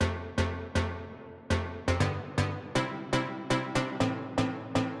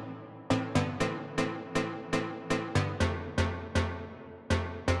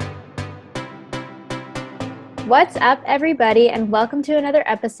What's up, everybody, and welcome to another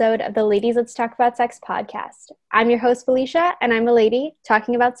episode of the Ladies Let's Talk About Sex podcast. I'm your host, Felicia, and I'm a lady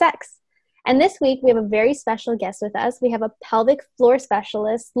talking about sex. And this week, we have a very special guest with us. We have a pelvic floor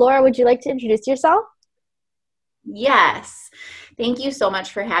specialist. Laura, would you like to introduce yourself? Yes. Thank you so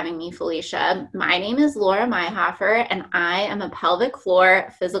much for having me, Felicia. My name is Laura Mayhofer, and I am a pelvic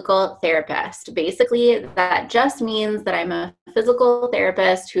floor physical therapist. Basically, that just means that I'm a physical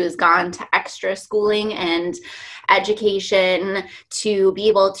therapist who has gone to extra schooling and education to be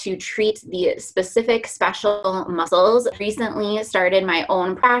able to treat the specific special muscles. Recently started my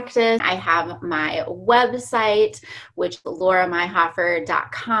own practice. I have my website, which is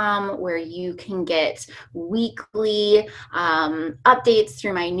lauramayhofer.com, where you can get weekly updates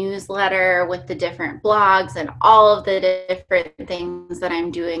through my newsletter with the different blogs and all of the different things that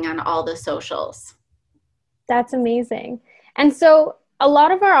I'm doing on all the socials. That's amazing. And so a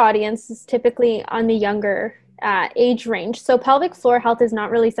lot of our audience is typically on the younger age range. So pelvic floor health is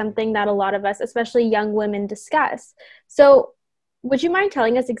not really something that a lot of us, especially young women, discuss. So would you mind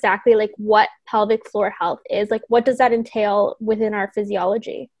telling us exactly like what pelvic floor health is? Like what does that entail within our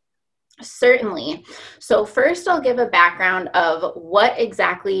physiology? Certainly. So first I'll give a background of what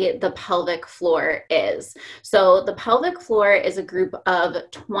exactly the pelvic floor is. So the pelvic floor is a group of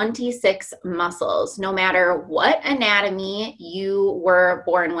 26 muscles. No matter what anatomy you were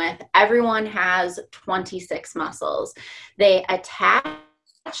born with, everyone has 26 muscles. They attach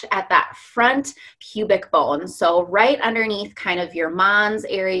at that front pubic bone. So right underneath kind of your mons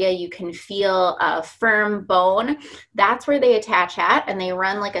area, you can feel a firm bone. That's where they attach at, and they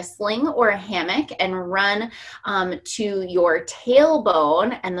run like a sling or a hammock and run to your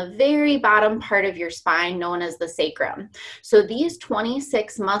tailbone and the very bottom part of your spine known as the sacrum. So these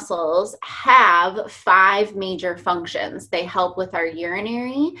 26 muscles have 5 major functions. They help with our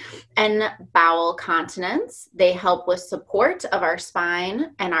urinary and bowel continence. They help with support of our spine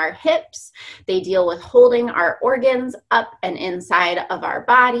and our hips. They deal with holding our organs up and inside of our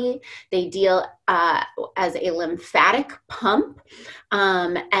body. They deal as a lymphatic pump.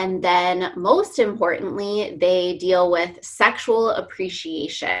 And then most importantly, they deal with sexual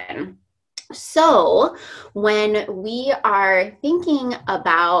appreciation. So when we are thinking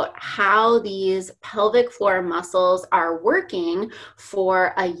about how these pelvic floor muscles are working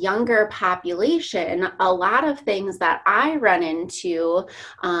for a younger population, a lot of things that I run into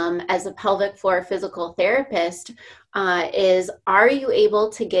as a pelvic floor physical therapist is, are you able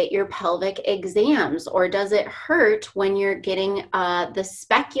to get your pelvic exams, or does it hurt when you're getting the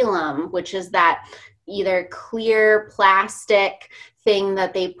speculum, which is that either clear plastic thing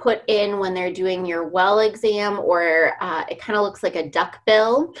that they put in when they're doing your well exam, or it kind of looks like a duck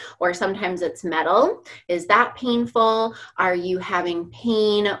bill, or sometimes it's metal. Is that painful? Are you having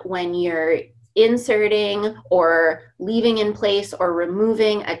pain when you're inserting or leaving in place or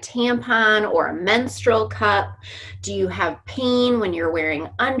removing a tampon or a menstrual cup? Do you have pain when you're wearing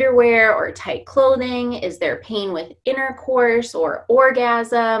underwear or tight clothing? Is there pain with intercourse or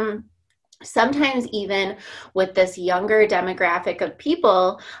orgasm? Sometimes even with this younger demographic of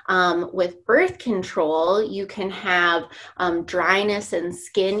people with birth control, you can have dryness and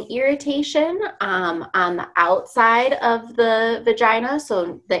skin irritation on the outside of the vagina,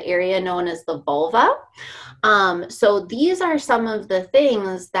 so the area known as the vulva. So these are some of the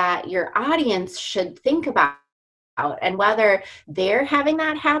things that your audience should think about, and whether they're having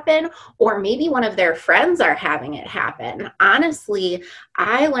that happen or maybe one of their friends are having it happen. Honestly,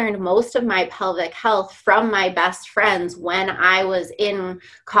 I learned most of my pelvic health from my best friends when I was in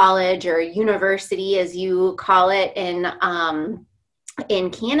college, or university as you call it in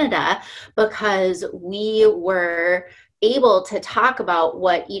Canada, because we were able to talk about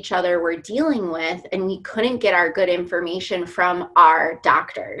what each other were dealing with, and we couldn't get our good information from our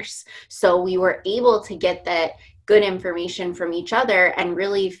doctors. So we were able to get that good information from each other and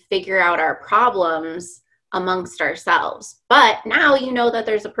really figure out our problems amongst ourselves. But now you know that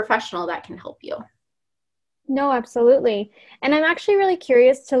there's a professional that can help you. No, absolutely. And I'm actually really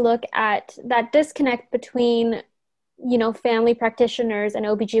curious to look at that disconnect between, family practitioners and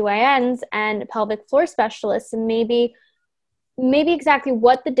OBGYNs and pelvic floor specialists, and maybe exactly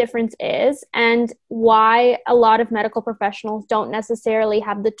what the difference is and why a lot of medical professionals don't necessarily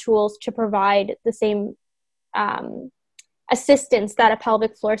have the tools to provide the same assistance that a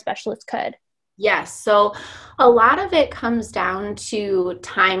pelvic floor specialist could. Yes. So a lot of it comes down to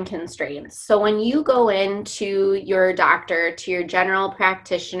time constraints. So when you go into your doctor, to your general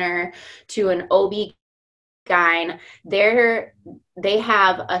practitioner, to an OB OB-GYN, they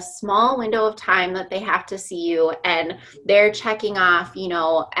have a small window of time that they have to see you, and they're checking off,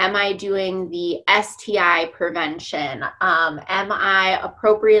 am I doing the STI prevention? Am I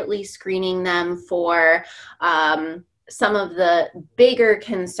appropriately screening them for some of the bigger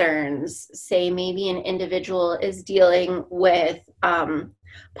concerns? Say maybe an individual is dealing with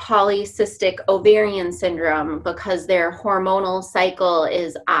polycystic ovarian syndrome because their hormonal cycle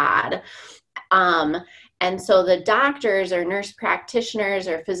is odd. And so the doctors or nurse practitioners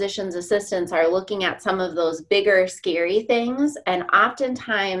or physician's assistants are looking at some of those bigger, scary things. And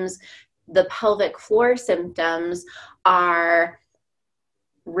oftentimes the pelvic floor symptoms are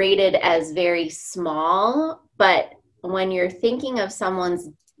rated as very small, but when you're thinking of someone's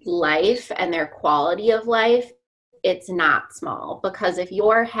life and their quality of life, it's not small. Because if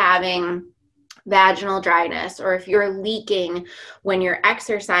you're having vaginal dryness, or if you're leaking when you're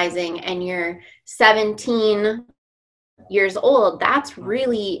exercising and you're 17 years old, that's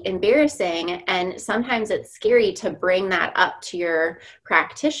really embarrassing. And sometimes it's scary to bring that up to your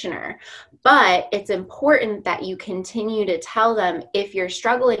practitioner. But it's important that you continue to tell them if you're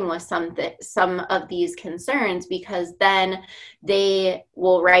struggling with some of these concerns, because then they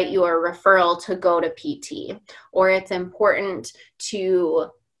will write you a referral to go to PT. Or it's important to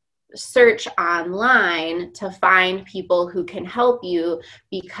search online to find people who can help you,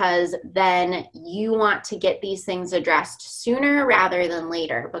 because then you want to get these things addressed sooner rather than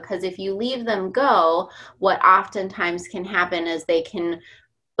later. Because if you leave them go, what oftentimes can happen is they can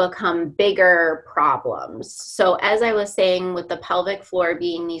become bigger problems. So as I was saying, with the pelvic floor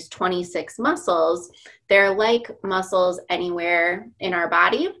being these 26 muscles, they're like muscles anywhere in our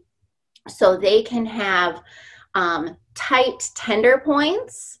body. So they can have tight tender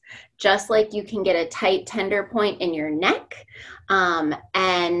points, just like you can get a tight tender point in your neck.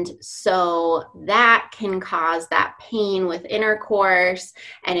 And so that can cause that pain with intercourse.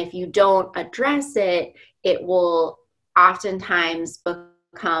 And if you don't address it, it will oftentimes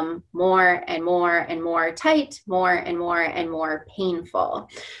become more and more and more tight, more and more and more painful.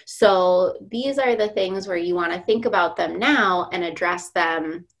 So these are the things where you want to think about them now and address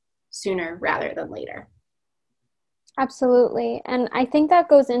them sooner rather than later. Absolutely. And I think that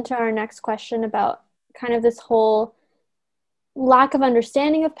goes into our next question about kind of this whole lack of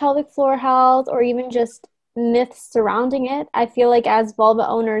understanding of pelvic floor health, or even just myths surrounding it. I feel like as vulva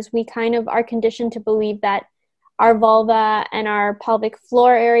owners, we kind of are conditioned to believe that our vulva and our pelvic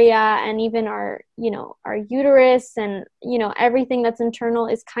floor area, and even our uterus and, everything that's internal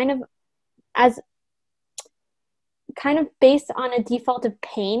is kind of based on a default of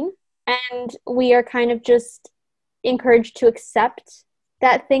pain. And we are kind of just encouraged to accept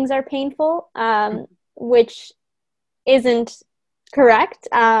that things are painful, which isn't correct.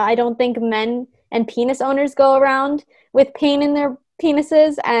 I don't think men and penis owners go around with pain in their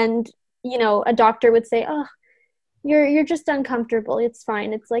penises, and a doctor would say, "Oh, you're just uncomfortable. It's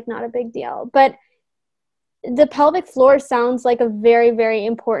fine. It's like not a big deal." But the pelvic floor sounds like a very, very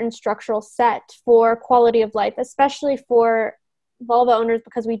important structural set for quality of life, especially for vulva owners,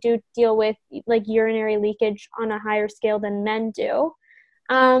 because we do deal with like urinary leakage on a higher scale than men do.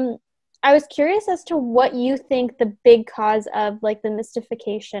 I was curious as to what you think the big cause of like the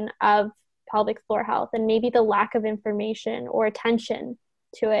mystification of pelvic floor health, and maybe the lack of information or attention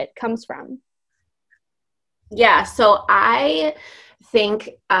to it, comes from. Yeah, so I think,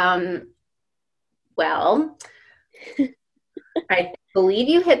 well, I believe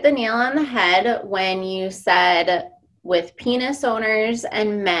you hit the nail on the head when you said with penis owners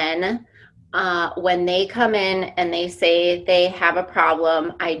and men, when they come in and they say they have a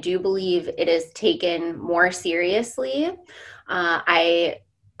problem, I do believe it is taken more seriously. I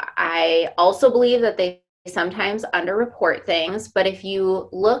also believe that they sometimes underreport things, but if you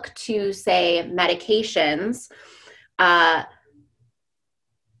look to, say, medications,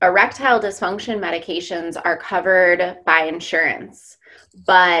 erectile dysfunction medications are covered by insurance,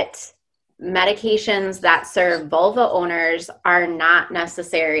 but medications that serve vulva owners are not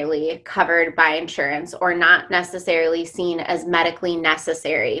necessarily covered by insurance, or not necessarily seen as medically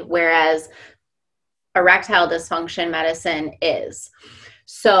necessary, whereas erectile dysfunction medicine is.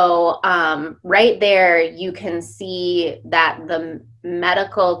 So right there, you can see that the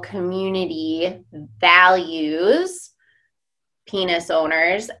medical community values penis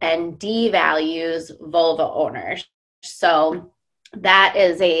owners and devalues vulva owners. So that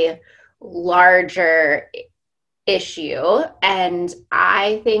is a larger issue. And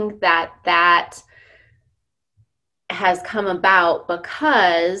I think that has come about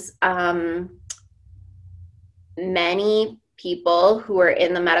because many people who were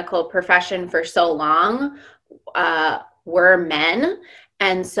in the medical profession for so long were men.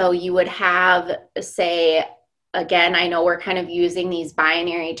 And so you would have, say, again, I know we're kind of using these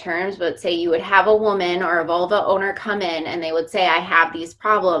binary terms, but say you would have a woman or a vulva owner come in and they would say, I have these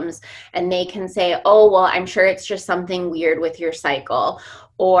problems. And they can say, oh, well, I'm sure it's just something weird with your cycle.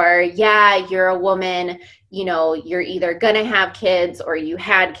 Or, yeah, you're a woman, you know, you're either going to have kids or you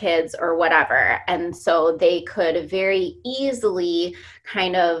had kids or whatever. And so they could very easily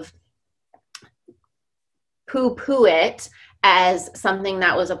kind of poo-poo it as something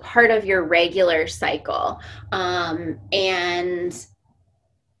that was a part of your regular cycle. And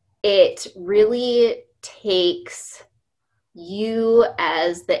it really takes you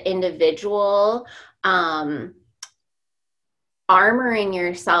as the individual armoring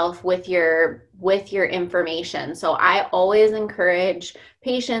yourself with your information. So I always encourage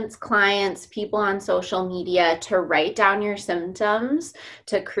patients, clients, people on social media to write down your symptoms,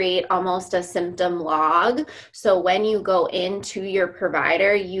 to create almost a symptom log. So when you go into your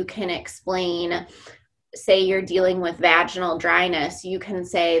provider, you can explain, say you're dealing with vaginal dryness, you can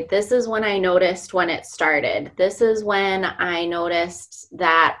say, this is when I noticed when it started. This is when I noticed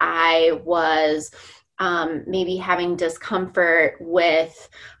that I was maybe having discomfort with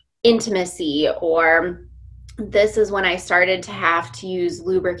intimacy, or this is when I started to have to use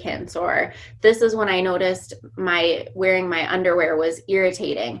lubricants, or this is when I noticed wearing my underwear was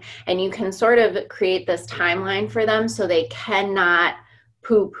irritating. And you can sort of create this timeline for them so they cannot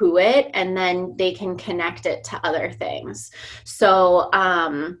poo-poo it, and then they can connect it to other things. So,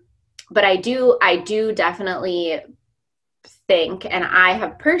 but I do definitely think, and I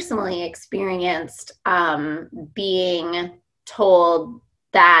have personally experienced being told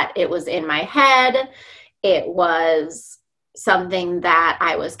that it was in my head, it was something that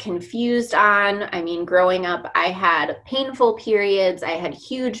I was confused on. I mean, growing up, I had painful periods, I had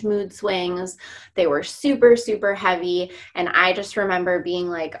huge mood swings, they were super, super heavy, and I just remember being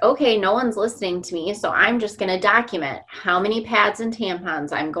like, okay, no one's listening to me, so I'm just going to document how many pads and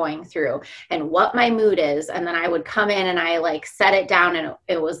tampons I'm going through and what my mood is. And then I would come in and I like set it down, and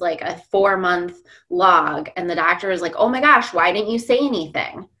it was like a 4-month log, and the doctor was like, oh my gosh, why didn't you say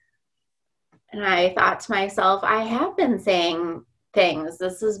anything? And I thought to myself, I have been saying things.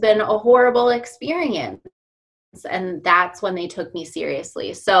 This has been a horrible experience. And that's when they took me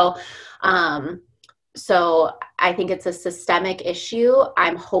seriously. So I think it's a systemic issue.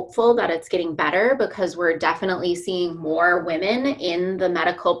 I'm hopeful that it's getting better because we're definitely seeing more women in the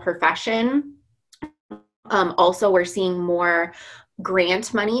medical profession. Also, we're seeing more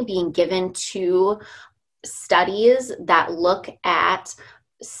grant money being given to studies that look at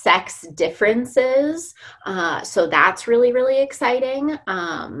sex differences. So that's really, really exciting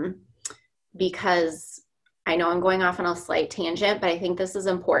because I know I'm going off on a slight tangent, but I think this is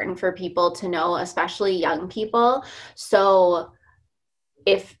important for people to know, especially young people. So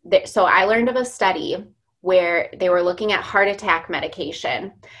I learned of a study where they were looking at heart attack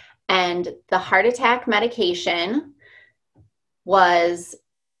medication, and the heart attack medication was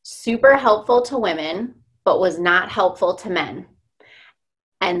super helpful to women, but was not helpful to men.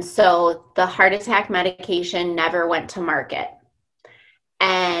 And so the heart attack medication never went to market.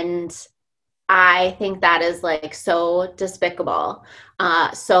 And I think that is like so despicable.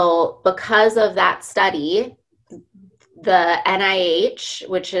 So because of that study, the NIH,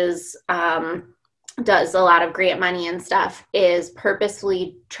 which is does a lot of grant money and stuff, is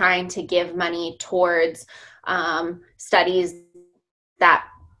purposefully trying to give money towards studies that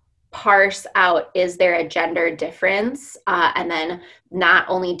parse out, is there a gender difference? And then not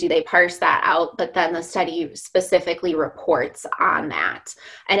only do they parse that out, but then the study specifically reports on that.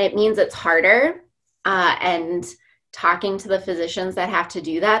 And it means it's harder. And talking to the physicians that have to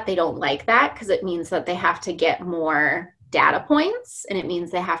do that, they don't like that because it means that they have to get more data points, and it means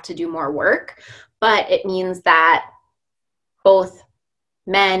they have to do more work. But it means that both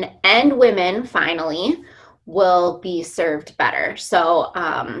men and women finally will be served better. So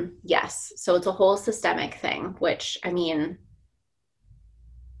yes, so it's a whole systemic thing, which, I mean,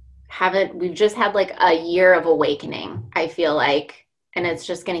 we've just had like a year of awakening, I feel like, and it's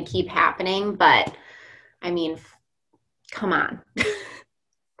just going to keep happening. But I mean, come on.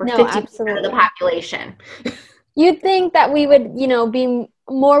 We're No, 50% absolutely. of the population. You'd think that we would, be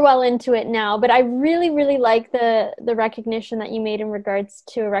more well into it now, but I really, really like the recognition that you made in regards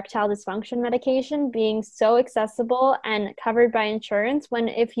to erectile dysfunction medication being so accessible and covered by insurance, when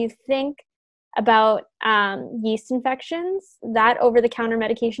if you think about yeast infections, that over-the-counter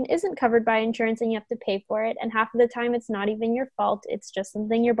medication isn't covered by insurance and you have to pay for it. And half of the time it's not even your fault. It's just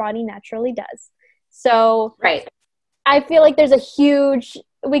something your body naturally does. So right. I feel like there's a huge,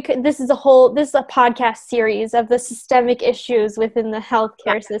 this is a podcast series of the systemic issues within the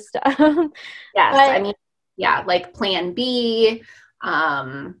healthcare system. Yes. But I mean, yeah, like Plan B.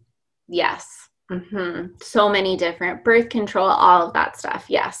 Yes. So many different birth control, all of that stuff.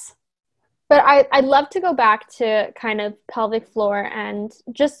 Yes. But I'd love to go back to kind of pelvic floor and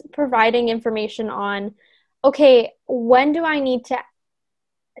just providing information on, okay, when do I need to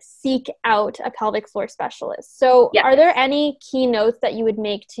seek out a pelvic floor specialist? So Yes. are there any key notes that you would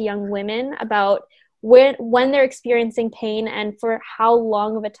make to young women about when they're experiencing pain and for how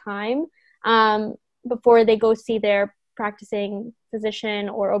long of a time before they go see their practicing physician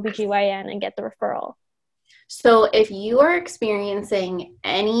or OBGYN and get the referral? So if you are experiencing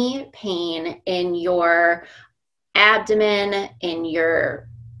any pain in your abdomen, in your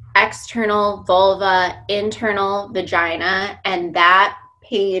external vulva, internal vagina, and that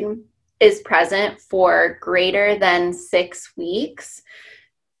pain is present for greater than 6 weeks,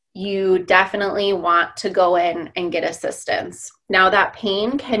 you definitely want to go in and get assistance. Now, that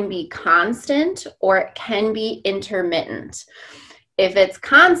pain can be constant or it can be intermittent. If it's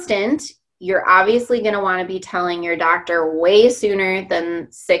constant, you're obviously going to want to be telling your doctor way sooner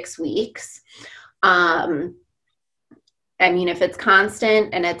than 6 weeks. I mean, if it's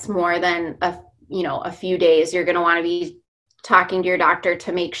constant and it's more than a few days, you're going to want to be talking to your doctor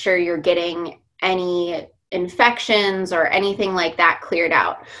to make sure you're getting any infections or anything like that cleared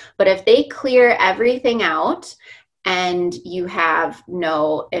out. But if they clear everything out and you have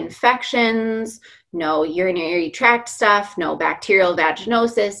no infections, no urinary tract stuff, no bacterial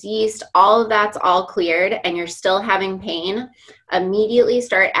vaginosis, yeast, all of that's all cleared and you're still having pain, immediately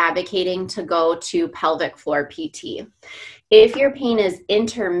start advocating to go to pelvic floor PT. If your pain is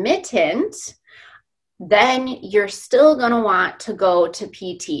intermittent, then you're still going to want to go to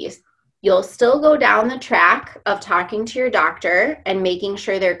PT. You'll still go down the track of talking to your doctor and making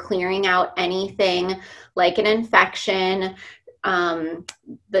sure they're clearing out anything like an infection.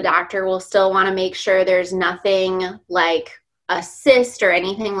 The doctor will still want to make sure there's nothing like a cyst or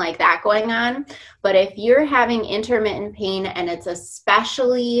anything like that going on. But if you're having intermittent pain and it's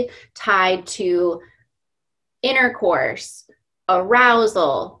especially tied to intercourse,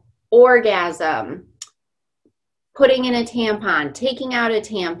 arousal, orgasm, putting in a tampon, taking out a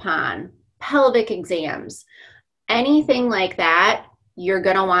tampon, pelvic exams, anything like that, you're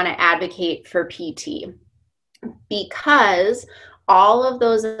going to want to advocate for PT, because all of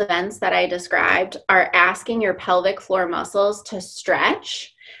those events that I described are asking your pelvic floor muscles to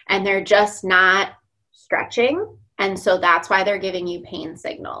stretch, and they're just not stretching. And so that's why they're giving you pain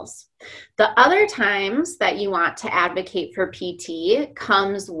signals. The other times that you want to advocate for PT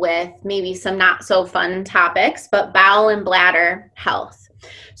comes with maybe some not so fun topics, but bowel and bladder health.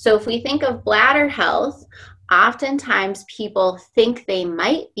 So if we think of bladder health, oftentimes people think they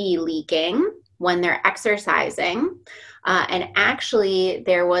might be leaking when they're exercising. And actually,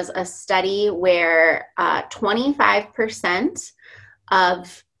 there was a study where 25%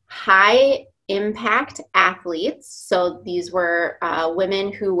 of high impact athletes, so these were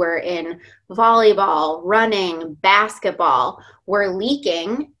women who were in volleyball, running, basketball, were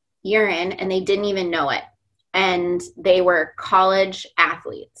leaking urine and they didn't even know it. And they were college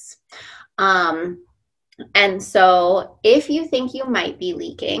athletes. And so if you think you might be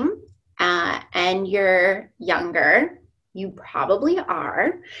leaking and you're younger, you probably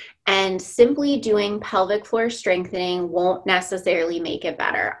are, and simply doing pelvic floor strengthening won't necessarily make it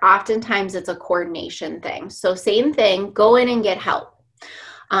better. Oftentimes it's a coordination thing. So same thing, go in and get help.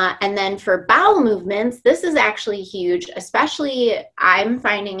 And then for bowel movements, this is actually huge, especially I'm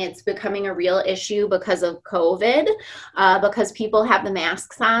finding it's becoming a real issue because of COVID, because people have the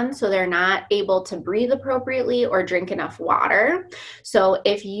masks on, so they're not able to breathe appropriately or drink enough water. So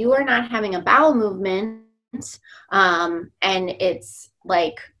if you are not having a bowel movement, and it's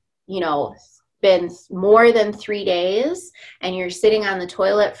like, been more than 3 days and you're sitting on the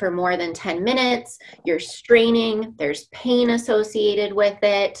toilet for more than 10 minutes, you're straining, there's pain associated with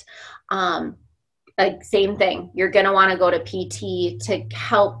it. Same thing, you're going to want to go to PT to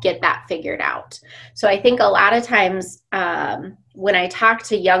help get that figured out. So I think a lot of times when I talk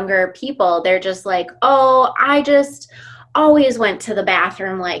to younger people, they're just like, oh, I just always went to the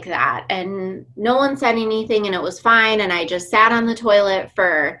bathroom like that and no one said anything and it was fine. And I just sat on the toilet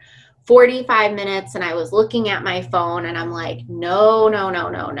for 45 minutes and I was looking at my phone, and I'm like, no.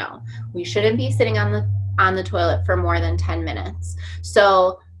 We shouldn't be sitting on the toilet for more than 10 minutes.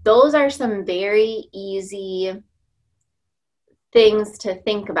 So those are some very easy things to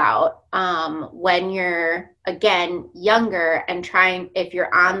think about when you're, again, younger and trying, if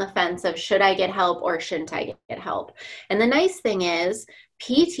you're on the fence of should I get help or shouldn't I get help. And the nice thing is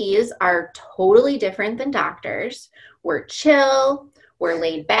PTs are totally different than doctors. We're chill, we're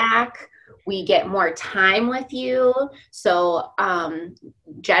laid back, we get more time with you. So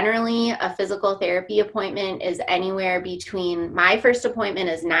generally a physical therapy appointment is anywhere between, my first appointment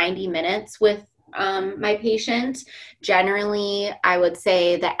is 90 minutes with my patient. Generally, I would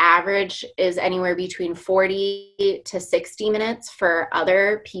say the average is anywhere between 40 to 60 minutes for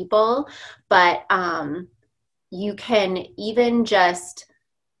other people, but you can even just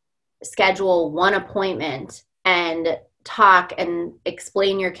schedule one appointment and talk and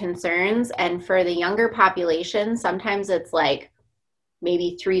explain your concerns. And for the younger population, sometimes it's like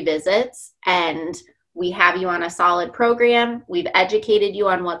maybe 3 visits, and we have you on a solid program. We've educated you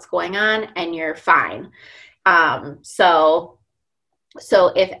on what's going on and you're fine. So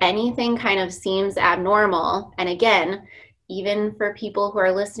if anything kind of seems abnormal, and again, even for people who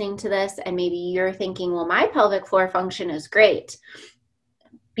are listening to this and maybe you're thinking, well, my pelvic floor function is great.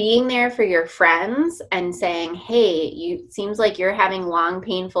 Being there for your friends and saying, hey, seems like you're having long,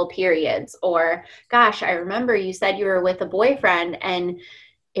 painful periods, or gosh, I remember you said you were with a boyfriend and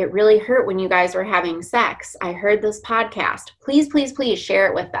it really hurt when you guys were having sex. I heard this podcast. Please, please, please share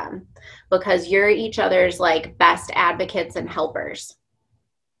it with them, because you're each other's like best advocates and helpers.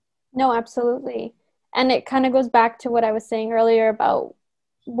 No, absolutely. And it kind of goes back to what I was saying earlier about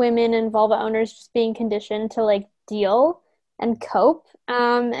women and vulva owners just being conditioned to like deal and cope.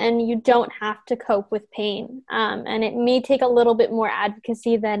 And you don't have to cope with pain. And it may take a little bit more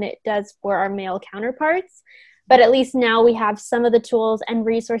advocacy than it does for our male counterparts. But at least now we have some of the tools and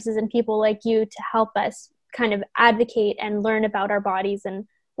resources and people like you to help us kind of advocate and learn about our bodies and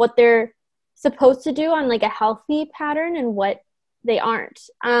what they're supposed to do on like a healthy pattern and what they aren't.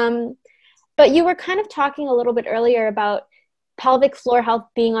 But you were kind of talking a little bit earlier about pelvic floor health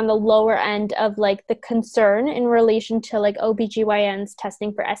being on the lower end of like the concern in relation to like OBGYNs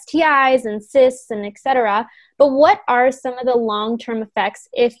testing for STIs and cysts and etc. But what are some of the long-term effects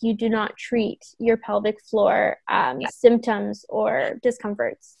if you do not treat your pelvic floor symptoms or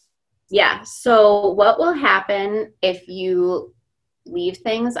discomforts? Yeah. So what will happen if you leave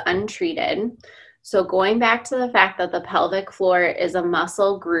things untreated? So going back to the fact that the pelvic floor is a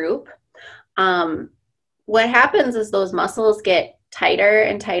muscle group, what happens is those muscles get tighter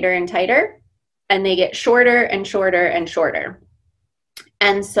and tighter and tighter, and they get shorter and shorter and shorter.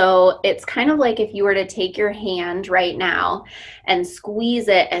 And so it's kind of like if you were to take your hand right now and squeeze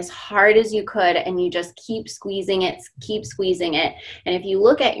it as hard as you could, and you just keep squeezing it. And if you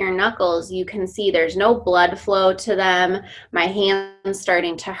look at your knuckles, you can see there's no blood flow to them. My hand's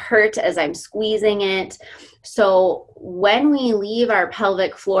starting to hurt as I'm squeezing it. So when we leave our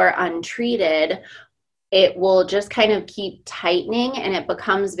pelvic floor untreated, it will just kind of keep tightening and it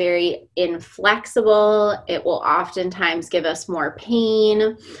becomes very inflexible. It will oftentimes give us more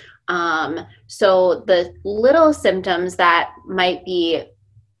pain. So the little symptoms that might be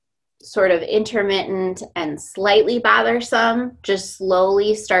sort of intermittent and slightly bothersome just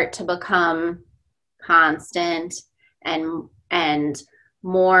slowly start to become constant and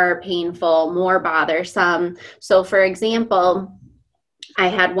more painful, more bothersome. So for example, I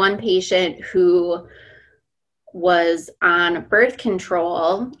had one patient who was on birth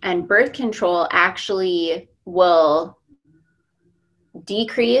control, and birth control actually will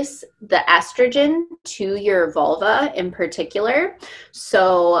decrease the estrogen to your vulva in particular.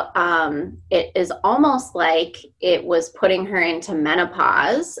 So it is almost like it was putting her into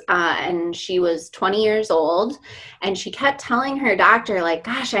menopause, and she was 20 years old, and she kept telling her doctor, like,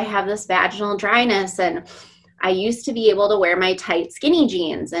 gosh, I have this vaginal dryness, and I used to be able to wear my tight skinny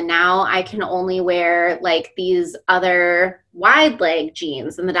jeans, and now I can only wear like these other wide leg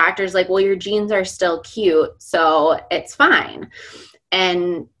jeans. And the doctor's like, well, your jeans are still cute, so it's fine.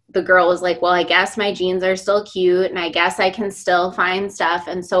 And the girl was like, well, I guess my jeans are still cute and I guess I can still find stuff.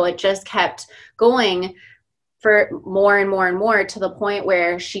 And so it just kept going for more and more and more, to the point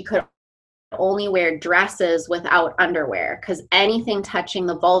where she could only wear dresses without underwear, because anything touching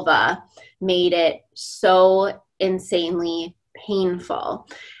the vulva made it so insanely painful.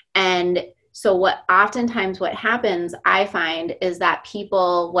 And so what happens, I find, is that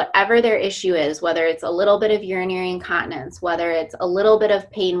people, whatever their issue is, whether it's a little bit of urinary incontinence, whether it's a little bit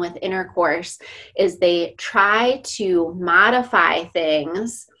of pain with intercourse, is they try to modify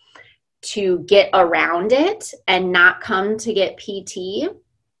things to get around it and not come to get PT.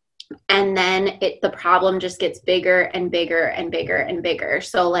 And then the problem just gets bigger and bigger and bigger and bigger.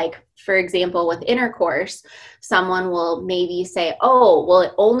 So like, for example, with intercourse, someone will maybe say, oh, well,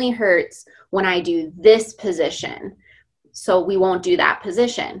 it only hurts when I do this position, so we won't do that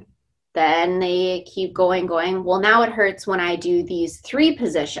position. Then they keep going. Well, now it hurts when I do these 3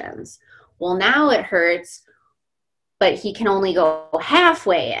 positions. Well, now it hurts, but he can only go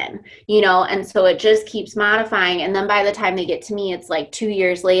halfway in, and so it just keeps modifying. And then by the time they get to me, it's like 2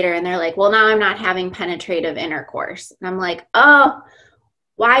 years later, and they're like, well, now I'm not having penetrative intercourse. And I'm like, oh,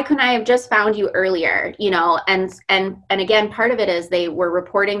 why couldn't I have just found you earlier? And again, part of it is they were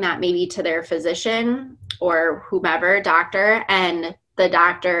reporting that maybe to their physician or whomever, doctor, and the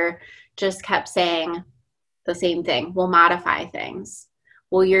doctor just kept saying the same thing. We'll modify things.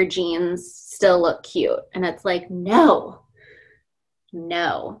 Will your jeans still look cute? And it's like, no. So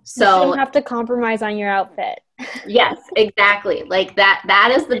you shouldn't have to compromise on your outfit. Yes, exactly. Like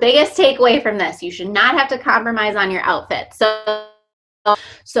that is the biggest takeaway from this. You should not have to compromise on your outfit.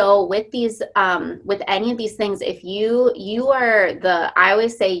 So with these, with any of these things, if you are I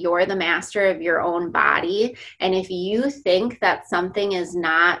always say you're the master of your own body. And if you think that something is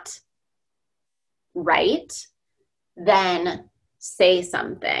not right, then say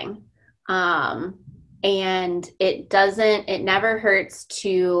something. And it never hurts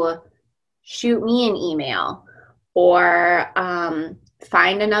to shoot me an email or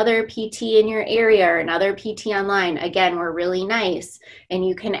find another PT in your area or another PT online. Again, we're really nice. And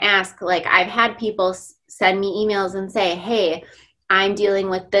you can ask, like, I've had people send me emails and say, hey, I'm dealing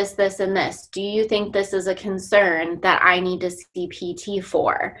with this, this, and this. Do you think this is a concern that I need to see PT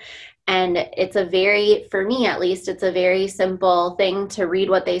for? And for me at least, it's a very simple thing to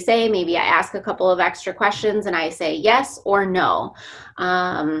read what they say. Maybe I ask a couple of extra questions and I say yes or no.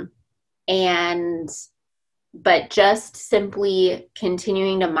 But just simply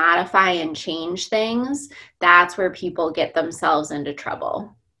continuing to modify and change things, that's where people get themselves into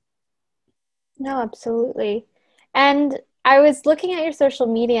trouble. No, absolutely. And I was looking at your social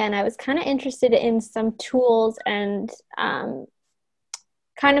media and I was kind of interested in some tools and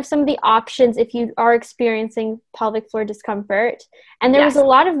kind of some of the options if you are experiencing pelvic floor discomfort. And there was a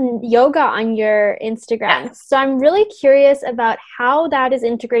lot of yoga on your Instagram. Yes. So I'm really curious about how that is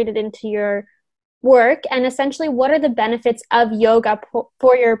integrated into your work and essentially what are the benefits of yoga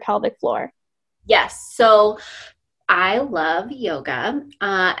for your pelvic floor? Yes. So I love yoga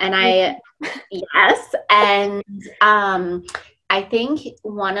yes. And I think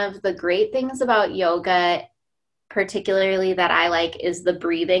one of the great things about yoga particularly that I like is the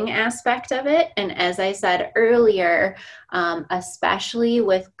breathing aspect of it. And as I said earlier, especially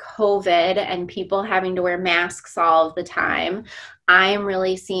with COVID and people having to wear masks all of the time, I'm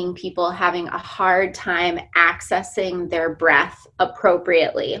really seeing people having a hard time accessing their breath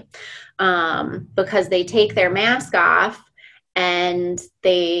appropriately because they take their mask off and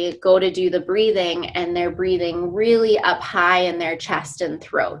they go to do the breathing and they're breathing really up high in their chest and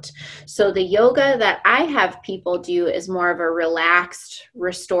throat. So the yoga that I have people do is more of a relaxed,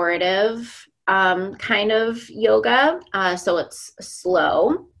 restorative kind of yoga. So it's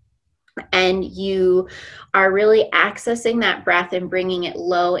slow and you are really accessing that breath and bringing it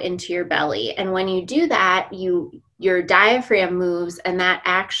low into your belly. And when you do that, your diaphragm moves and that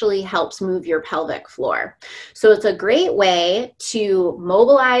actually helps move your pelvic floor. So it's a great way to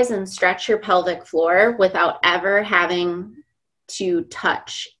mobilize and stretch your pelvic floor without ever having to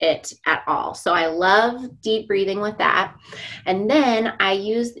touch it at all. So I love deep breathing with that. And then I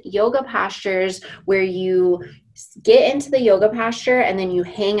use yoga postures where you get into the yoga posture and then you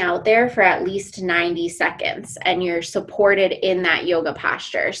hang out there for at least 90 seconds and you're supported in that yoga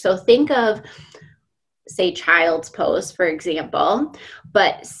posture. So think of, say, child's pose, for example,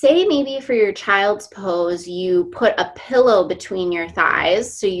 but say maybe for your child's pose, you put a pillow between your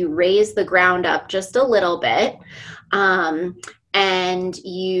thighs. So you raise the ground up just a little bit. And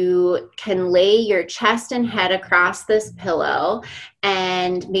you can lay your chest and head across this pillow.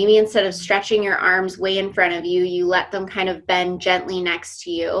 And maybe instead of stretching your arms way in front of you, you let them kind of bend gently next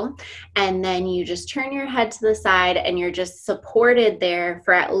to you. And then you just turn your head to the side and you're just supported there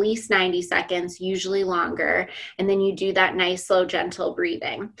for at least 90 seconds, usually longer. And then you do that nice, slow, gentle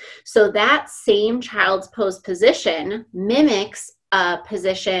breathing. So that same child's pose position mimics a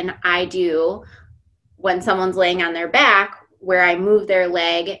position I do when someone's laying on their back, where I move their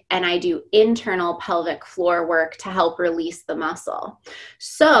leg and I do internal pelvic floor work to help release the muscle.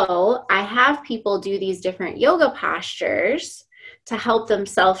 So I have people do these different yoga postures to help them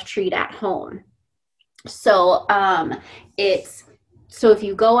self-treat at home. So it's So if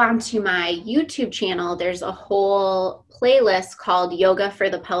you go onto my YouTube channel, there's a whole playlist called Yoga for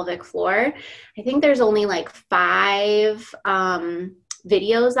the Pelvic Floor. I think there's only like 5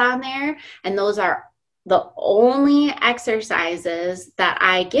 videos on there, and those are the only exercises that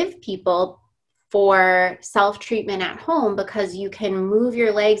I give people for self-treatment at home, because you can move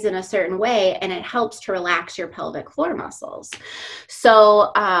your legs in a certain way and it helps to relax your pelvic floor muscles.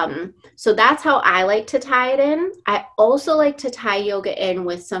 So, so that's how I like to tie it in. I also like to tie yoga in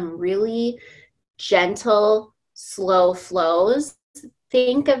with some really gentle, slow flows.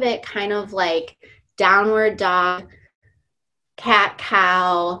 Think of it kind of like downward dog, cat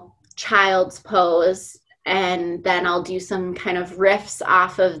cow, child's pose, and then I'll do some kind of riffs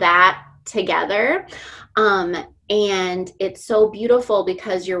off of that together. And it's so beautiful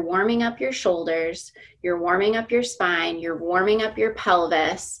because you're warming up your shoulders, you're warming up your spine, you're warming up your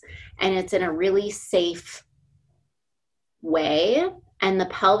pelvis, and it's in a really safe way. And the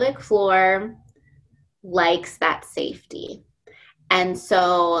pelvic floor likes that safety. And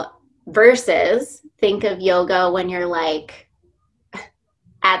so versus think of yoga when you're like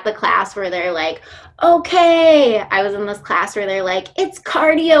at the class where they're like, okay, I was in this class where they're like, it's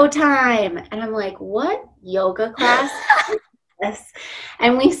cardio time. And I'm like, what yoga class is this?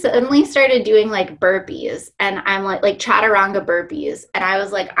 And we suddenly started doing like burpees, and I'm like chaturanga burpees. And I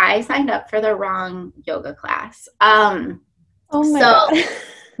was like, I signed up for the wrong yoga class. Oh my God.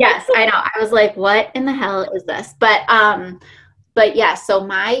 Yes, I know. I was like, what in the hell is this? But yeah, so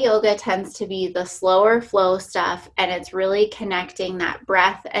my yoga tends to be the slower flow stuff, and it's really connecting that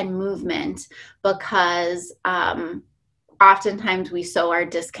breath and movement, because oftentimes we so are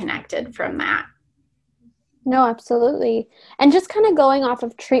disconnected from that. No, absolutely. And just kind of going off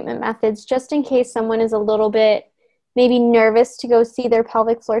of treatment methods, just in case someone is a little bit maybe nervous to go see their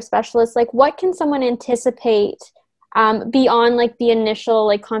pelvic floor specialist, like what can someone anticipate beyond like the initial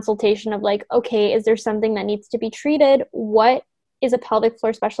like consultation of like, okay, is there something that needs to be treated? What is a pelvic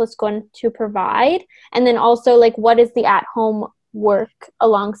floor specialist going to provide? And then also like, what is the at-home work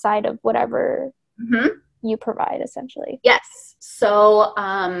alongside of whatever you provide essentially? Yes. So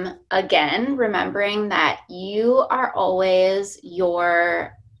again, remembering that you are always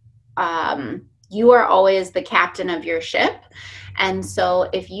the captain of your ship. And so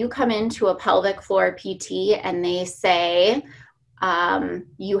if you come into a pelvic floor PT and they say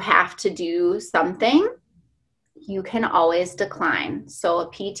you have to do something, you can always decline. So a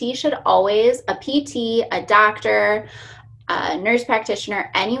PT, a doctor, a nurse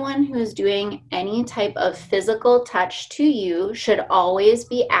practitioner, anyone who's doing any type of physical touch to you should always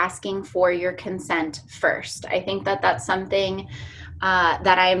be asking for your consent first. I think that that's something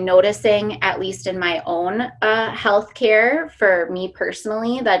that I am noticing, at least in my own healthcare, for me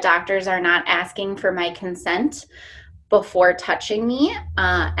personally, that doctors are not asking for my consent before touching me.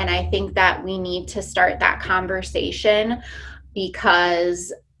 And I think that we need to start that conversation,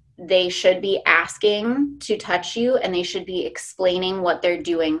 because they should be asking to touch you and they should be explaining what they're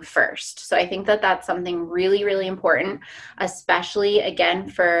doing first. So I think that that's something really, really important, especially again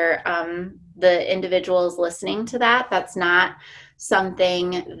for the individuals listening to that. That's not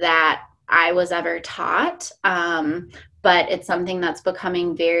something that I was ever taught. But it's something that's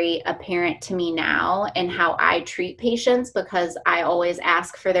becoming very apparent to me now in how I treat patients, because I always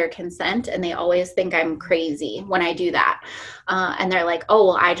ask for their consent and they always think I'm crazy when I do that. And they're like, oh,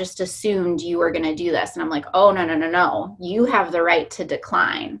 well, I just assumed you were going to do this. And I'm like, oh, no. You have the right to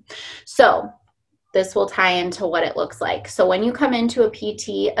decline. So this will tie into what it looks like. So when you come into a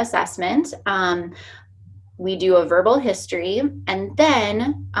PT assessment, we do a verbal history, and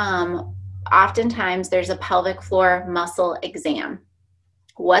then oftentimes there's a pelvic floor muscle exam.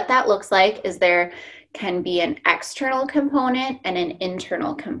 What that looks like is there can be an external component and an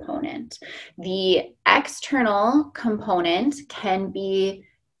internal component. The external component can be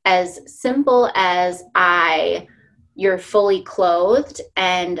as simple as you're fully clothed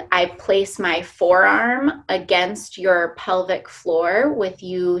and I place my forearm against your pelvic floor with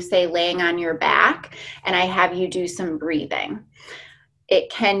you, say, laying on your back, and I have you do some breathing. It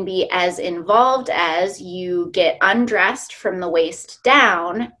can be as involved as you get undressed from the waist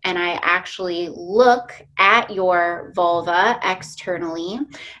down and I actually look at your vulva externally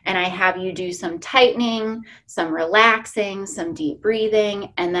and I have you do some tightening, some relaxing, some deep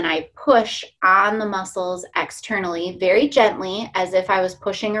breathing, and then I push on the muscles externally very gently as if I was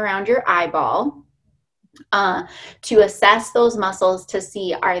pushing around your eyeball to assess those muscles to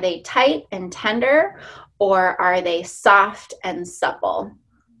see, are they tight and tender, or are they soft and supple?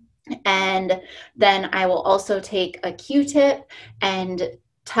 And then I will also take a Q-tip and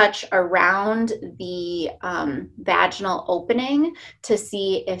touch around the vaginal opening to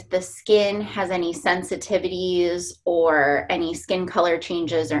see if the skin has any sensitivities or any skin color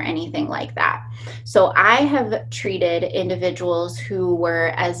changes or anything like that. So I have treated individuals who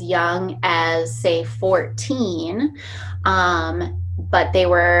were as young as, say, 14, but they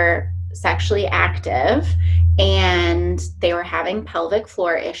were sexually active and they were having pelvic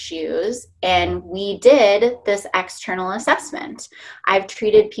floor issues, and we did this external assessment. I've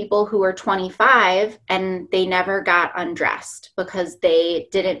treated people who were 25 and they never got undressed because they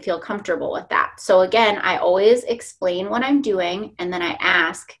didn't feel comfortable with that. So again, I always explain what I'm doing and then I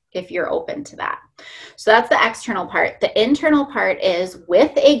ask if you're open to that. So that's the external part. The internal part is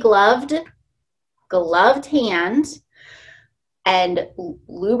with a gloved hand and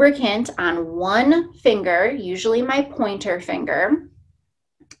lubricant on one finger, usually my pointer finger.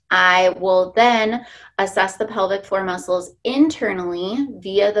 I will then assess the pelvic floor muscles internally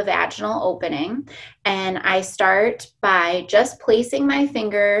via the vaginal opening. And I start by just placing my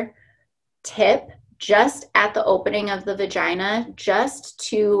finger tip just at the opening of the vagina, just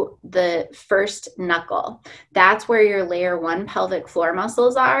to the first knuckle. That's where your layer 1 pelvic floor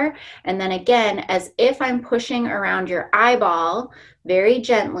muscles are. And then again, as if I'm pushing around your eyeball very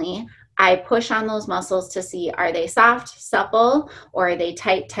gently, I push on those muscles to see, are they soft, supple, or are they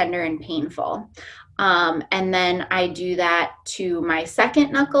tight, tender, and painful? And then I do that to my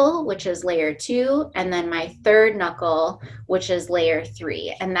second knuckle, which is layer 2, and then my third knuckle, which is layer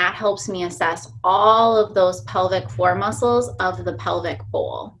 3. And that helps me assess all of those pelvic floor muscles of the pelvic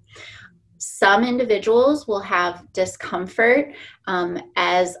bowl. Some individuals will have discomfort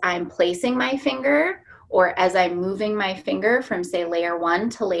as I'm placing my finger or as I'm moving my finger from, say, layer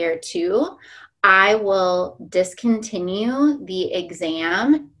 1 to layer 2. I will discontinue the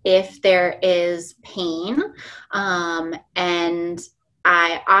exam if there is pain, and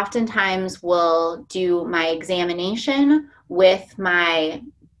I oftentimes will do my examination with my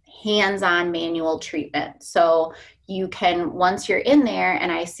hands-on manual treatment. So you can, once you're in there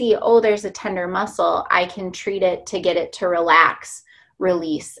and I see, oh, there's a tender muscle, I can treat it to get it to relax,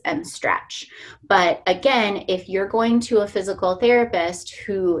 release, and stretch. But again, if you're going to a physical therapist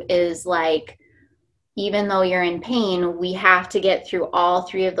who is like, even though you're in pain, we have to get through all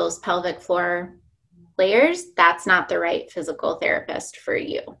 3 of those pelvic floor layers, that's not the right physical therapist for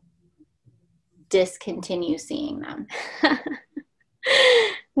you. Discontinue seeing them.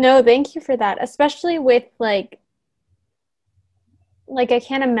 No, thank you for that. Especially with like I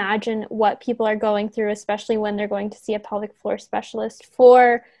can't imagine what people are going through, especially when they're going to see a pelvic floor specialist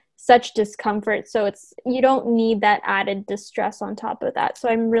for such discomfort. So you don't need that added distress on top of that. So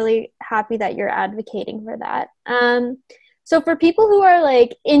I'm really happy that you're advocating for that. So for people who are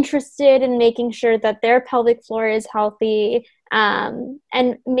like interested in making sure that their pelvic floor is healthy,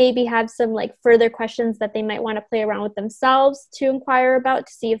 and maybe have some like further questions that they might want to play around with themselves to inquire about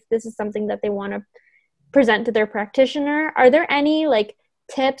to see if this is something that they want to present to their practitioner, are there any like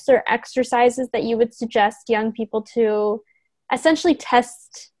tips or exercises that you would suggest young people to essentially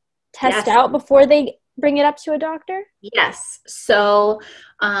test yes. out before they bring it up to a doctor? Yes. So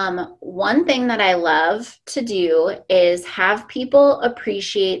one thing that I love to do is have people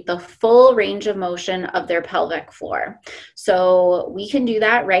appreciate the full range of motion of their pelvic floor. So we can do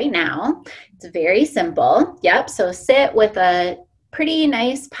that right now. It's very simple. Yep. So sit with a pretty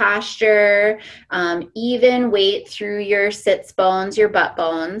nice posture, even weight through your sits bones, your butt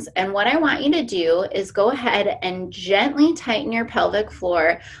bones. And what I want you to do is go ahead and gently tighten your pelvic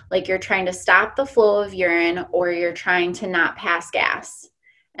floor like you're trying to stop the flow of urine or you're trying to not pass gas,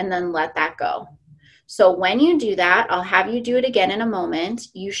 and then let that go. So when you do that, I'll have you do it again in a moment.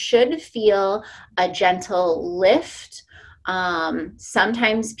 You should feel a gentle lift.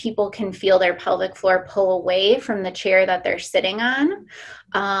 Sometimes people can feel their pelvic floor pull away from the chair that they're sitting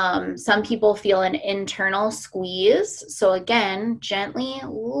on. Some people feel an internal squeeze. So again, gently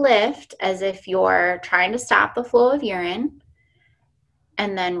lift as if you're trying to stop the flow of urine,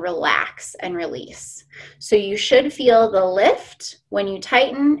 and then relax and release. So you should feel the lift when you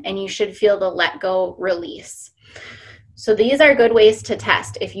tighten, and you should feel the let go release. So these are good ways to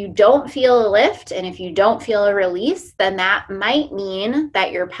test. If you don't feel a lift and if you don't feel a release, then that might mean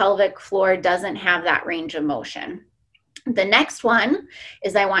that your pelvic floor doesn't have that range of motion. The next one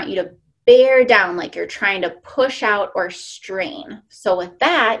is I want you to bear down like you're trying to push out or strain. So with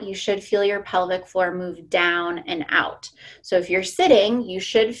that, you should feel your pelvic floor move down and out. So if you're sitting, you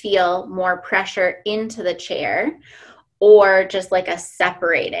should feel more pressure into the chair, or just like a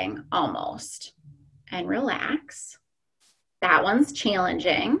separating almost. And relax. That one's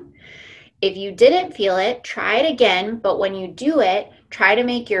challenging. If you didn't feel it, try it again, but when you do it, try to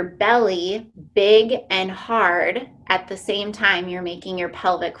make your belly big and hard at the same time you're making your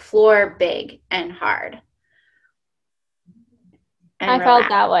pelvic floor big and hard. And I relax. felt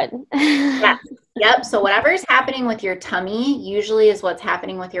that one. Yeah. Yep. So whatever's happening with your tummy usually is what's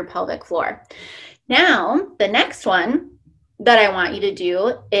happening with your pelvic floor. Now, the next one that I want you to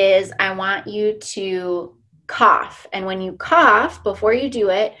do is I want you to cough. And when you cough, before you do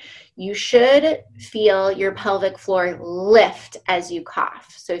it, you should feel your pelvic floor lift as you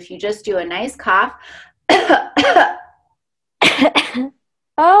cough. So if you just do a nice cough.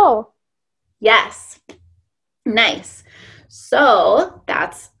 Oh. Yes. Nice. So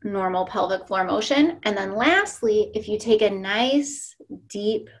that's normal pelvic floor motion. And then lastly, if you take a nice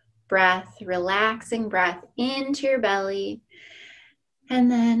deep breath, relaxing breath into your belly,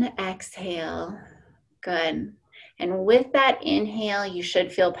 and then exhale. Good. And with that inhale, you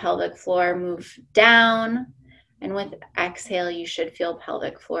should feel pelvic floor move down. And with exhale, you should feel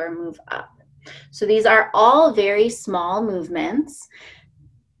pelvic floor move up. So these are all very small movements.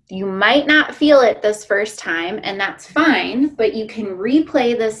 You might not feel it this first time, and that's fine, but you can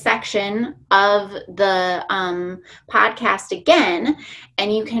replay this section of the podcast again,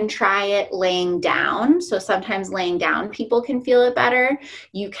 and you can try it laying down. So sometimes laying down, people can feel it better.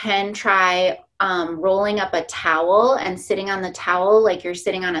 You can try rolling up a towel and sitting on the towel like you're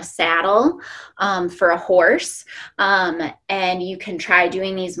sitting on a saddle for a horse. And you can try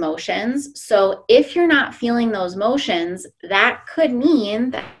doing these motions. So if you're not feeling those motions, that could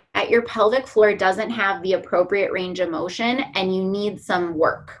mean that your pelvic floor doesn't have the appropriate range of motion and you need some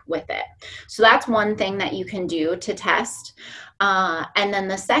work with it. So that's one thing that you can do to test. And then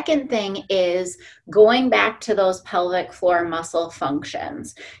the second thing is going back to those pelvic floor muscle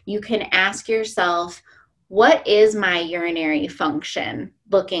functions. You can ask yourself, what is my urinary function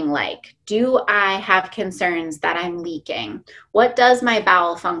looking like? Do I have concerns that I'm leaking? What does my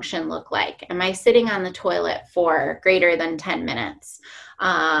bowel function look like? Am I sitting on the toilet for greater than 10 minutes?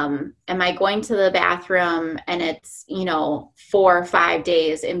 Am I going to the bathroom and it's, 4 or 5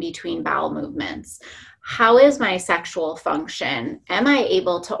 days in between bowel movements? How is my sexual function? Am I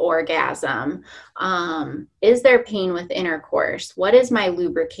able to orgasm? Is there pain with intercourse? What is my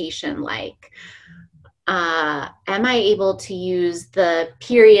lubrication like? Am I able to use the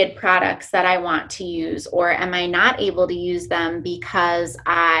period products that I want to use, or am I not able to use them because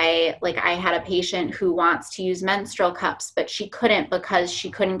I had a patient who wants to use menstrual cups, but she couldn't because she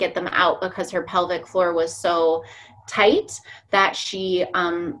couldn't get them out because her pelvic floor was so tight that she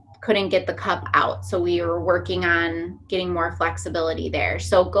couldn't get the cup out. So we were working on getting more flexibility there.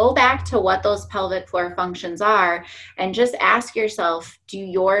 So go back to what those pelvic floor functions are and just ask yourself, do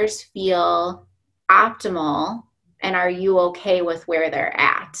yours feel optimal, and are you okay with where they're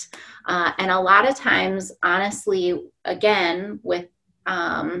at? And a lot of times, honestly, again, with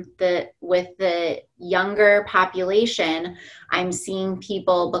the younger population, I'm seeing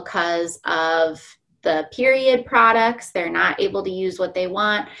people because of the period products, they're not able to use what they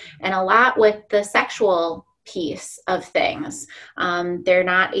want, and a lot with the sexual piece of things. They're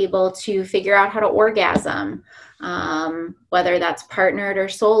not able to figure out how to orgasm, whether that's partnered or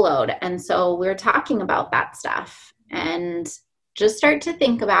soloed. And so we're talking about that stuff, and just start to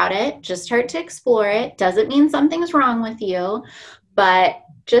think about it. Just start to explore it. Doesn't mean something's wrong with you, but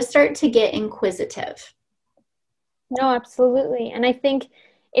just start to get inquisitive. No, absolutely. And I think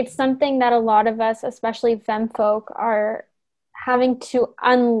it's something that a lot of us, especially femme folk, are having to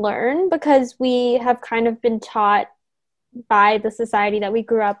unlearn, because we have kind of been taught by the society that we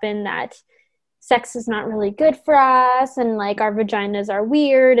grew up in that sex is not really good for us, and like our vaginas are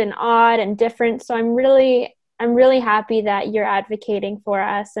weird and odd and different. So I'm really happy that you're advocating for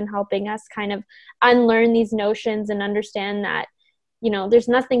us and helping us kind of unlearn these notions and understand that, there's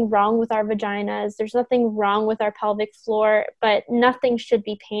nothing wrong with our vaginas. There's nothing wrong with our pelvic floor, but nothing should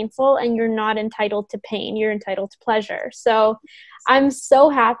be painful, and you're not entitled to pain. You're entitled to pleasure. So I'm so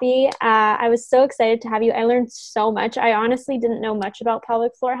happy. I was so excited to have you. I learned so much. I honestly didn't know much about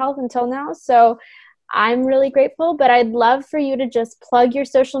pelvic floor health until now. So I'm really grateful, but I'd love for you to just plug your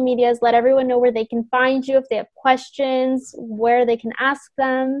social medias, let everyone know where they can find you, if they have questions, where they can ask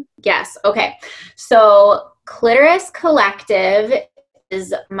them. Yes. Okay. So Clitoris Collective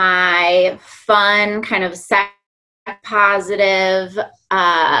is my fun kind of sex positive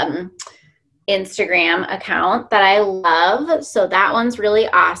Instagram account that I love. So that one's really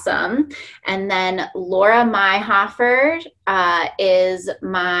awesome. And then Laura Mayhofer is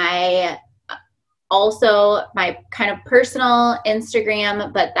my also my kind of personal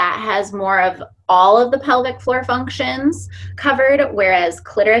Instagram, but that has more of all of the pelvic floor functions covered, whereas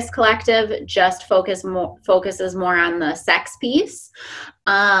Clitoris Collective just focuses more on the sex piece.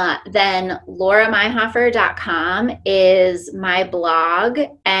 Then laurameihofer.com is my blog,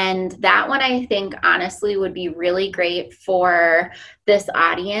 and that one I think honestly would be really great for this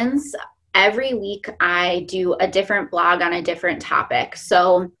audience. Every week I do a different blog on a different topic.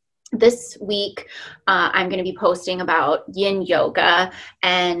 So this week, I'm going to be posting about yin yoga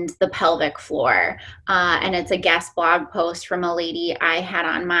and the pelvic floor. And it's a guest blog post from a lady I had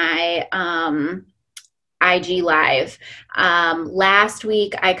on my IG Live. Last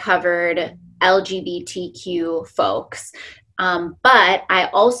week, I covered LGBTQ folks. But I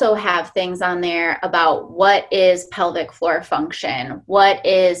also have things on there about what is pelvic floor function, what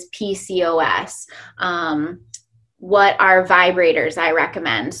is PCOS, what are vibrators I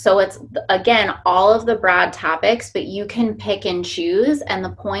recommend. So it's, again, all of the broad topics, but you can pick and choose. And the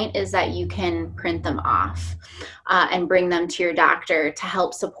point is that you can print them off and bring them to your doctor to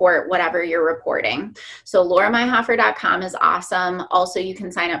help support whatever you're reporting. So laurameihofer.com is awesome. Also, you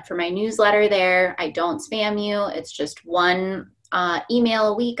can sign up for my newsletter there. I don't spam you. It's just one email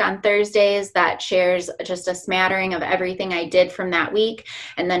a week on Thursdays that shares just a smattering of everything I did from that week.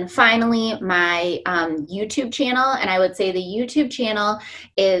 And then finally, my YouTube channel. And I would say the YouTube channel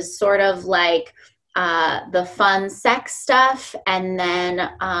is sort of like the fun sex stuff, and then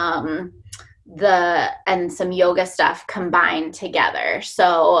some yoga stuff combined together.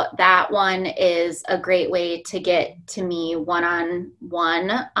 So that one is a great way to get to me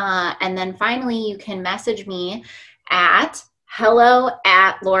one-on-one. And then finally, you can message me at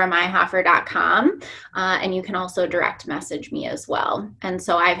hello@laurameihofer.com. And you can also direct message me as well. And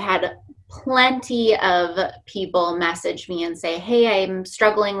so I've had plenty of people message me and say, hey, I'm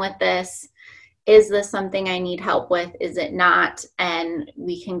struggling with this. Is this something I need help with? Is it not? And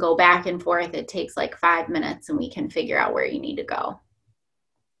we can go back and forth. It takes like 5 minutes and we can figure out where you need to go.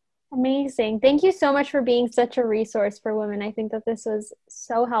 Amazing. Thank you so much for being such a resource for women. I think that this was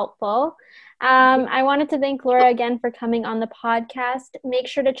so helpful. I wanted to thank Laura again for coming on the podcast. Make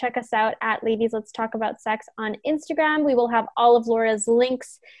sure to check us out at Ladies Let's Talk About Sex on Instagram. We will have all of Laura's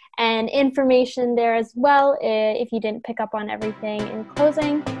links and information there as well if you didn't pick up on everything in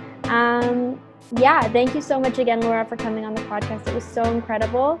closing. Thank you so much again, Laura, for coming on the podcast. It was so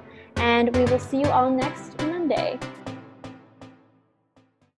incredible. And we will see you all next Monday.